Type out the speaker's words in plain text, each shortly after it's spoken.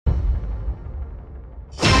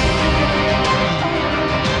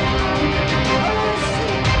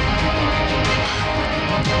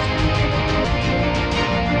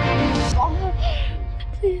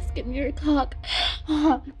Give me your cock.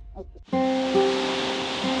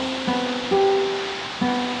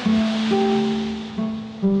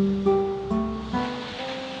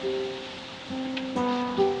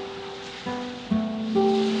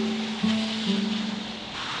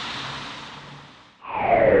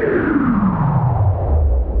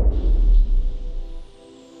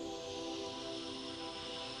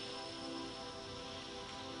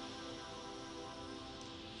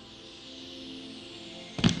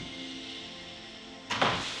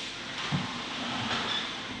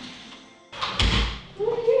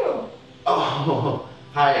 Oh,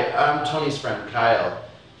 hi, I'm Tony's friend, Kyle.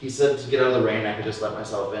 He said to get out of the rain, I could just let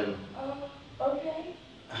myself in. Okay.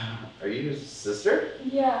 Are you his sister?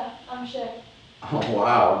 Yeah, I'm Shay. Oh,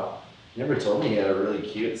 wow. You never told me you had a really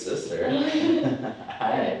cute sister.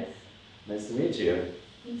 Hi. Nice to meet you.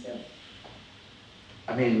 Me too.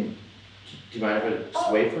 I mean, do you mind if I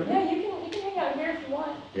just wait for him? Yeah, you can hang out here if you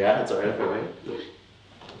want. Yeah, it's alright if I wait.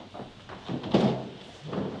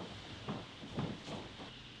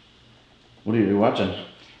 What are you watching?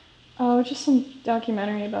 Oh, just some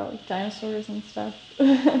documentary about like dinosaurs and stuff.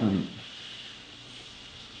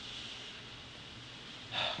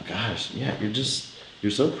 Gosh, yeah,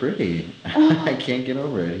 you're so pretty. I can't get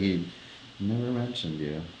over it. He never mentioned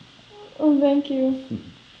you. Oh, thank you.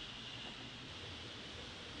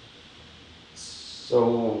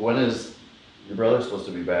 So when is your brother supposed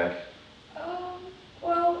to be back?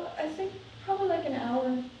 Well, I think probably like an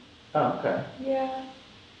hour. Oh, okay. Yeah.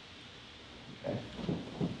 Okay.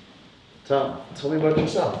 Tell me about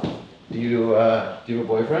yourself. Do you have a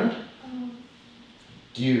boyfriend?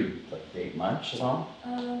 Do you like date much at all?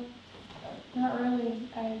 Not really.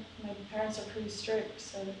 My parents are pretty strict,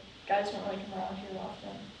 so guys won't really come around here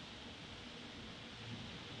often.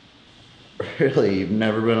 Really? You've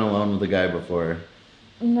never been alone with a guy before?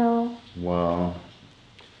 No. Well,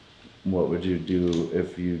 what would you do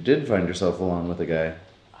if you did find yourself alone with a guy?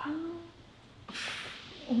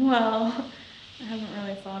 Well, I haven't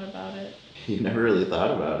really thought about it. You never really thought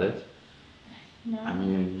about it? No. I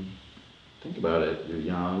mean, think about it. You're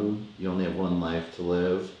young, you only have one life to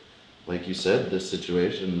live. Like you said, this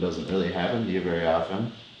situation doesn't really happen to you very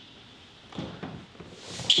often.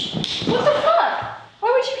 What the fuck?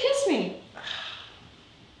 Why would you kiss me?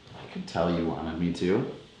 I could tell you wanted me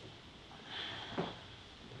to.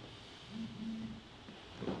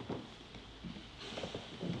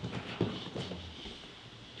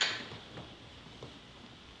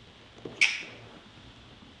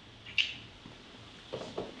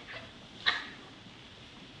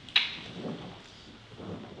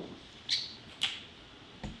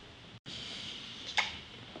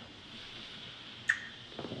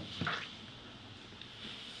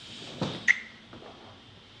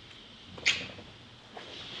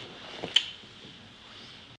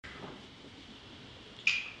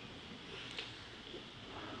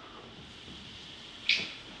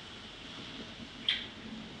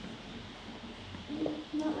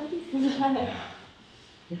 I'm not ready for that.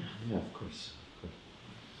 Yeah, of course.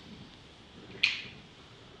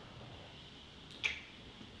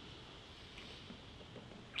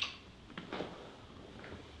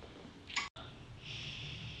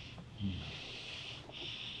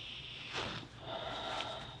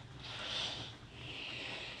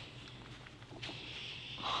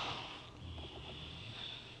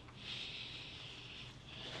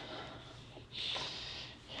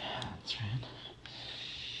 Yeah, that's right.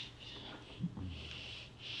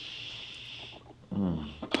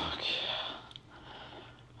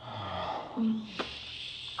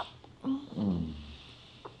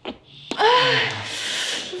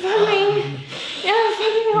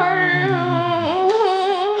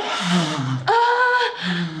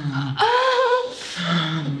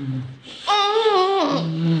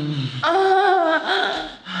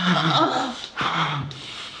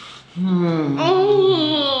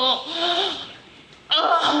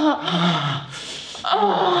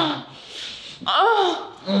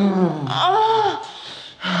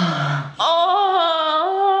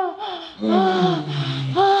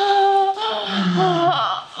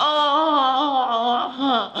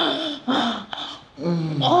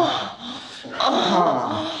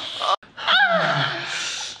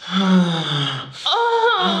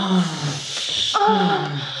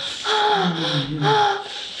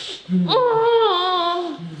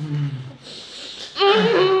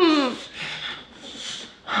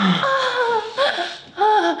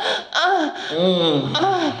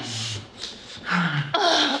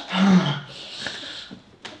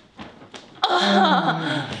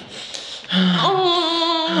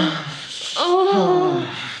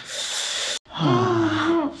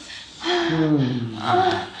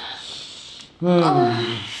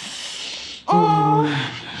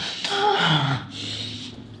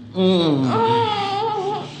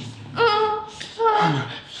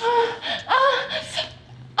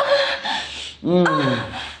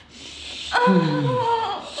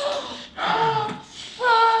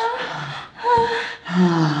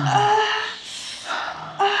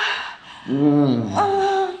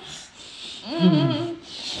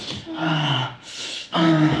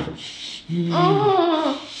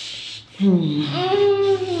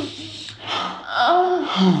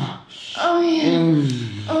 Oh yeah.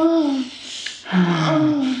 Oh.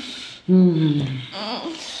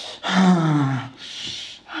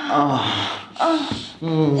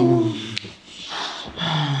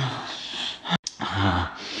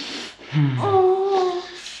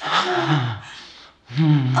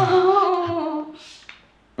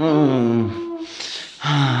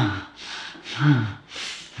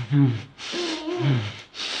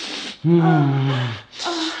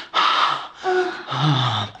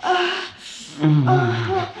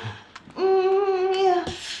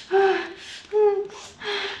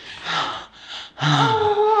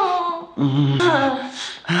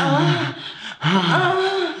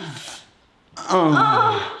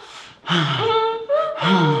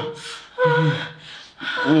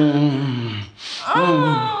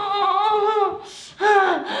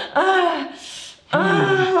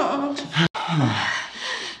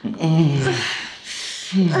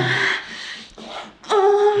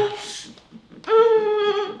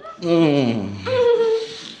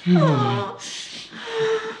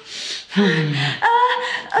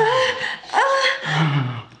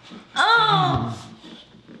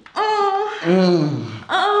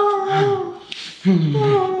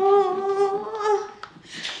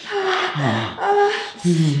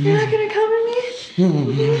 You're not gonna cover me?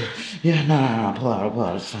 Yeah, no, pull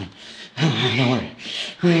out, it's fine. Don't worry.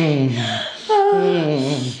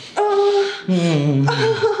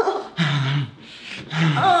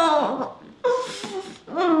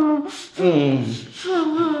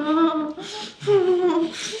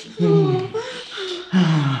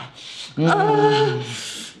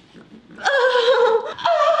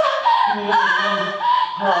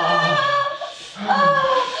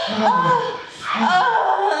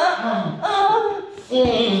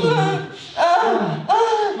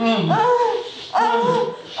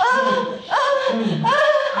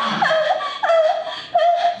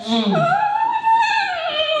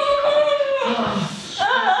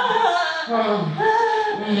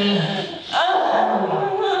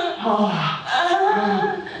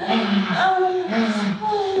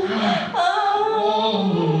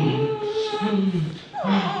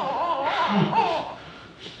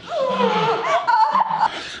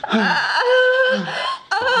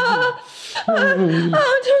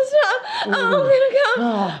 Don't stop. I'm gonna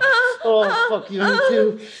come. Oh, fuck you, me too.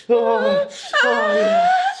 Oh, yeah.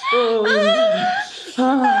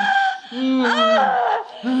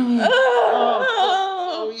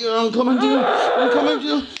 Oh, yeah, I'm coming too.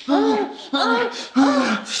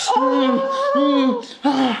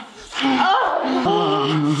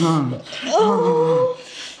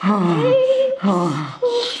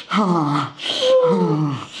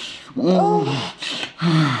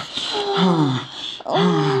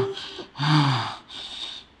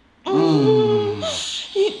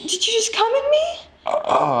 Did you just come in me?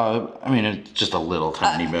 I mean, it's just a little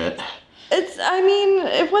tiny bit.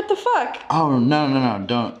 What the fuck? Oh, no.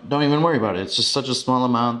 Don't even worry about it. It's just such a small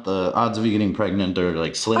amount. The odds of you getting pregnant are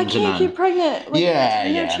like slim I to can't none. get pregnant. Like,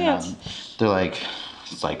 no chance. No. They're like,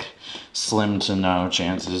 it's like slim to no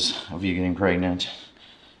chances of you getting pregnant.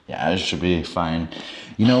 Yeah, it should be fine.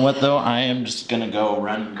 You know what though? I am just gonna go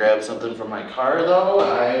run and grab something from my car though.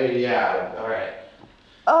 Alright.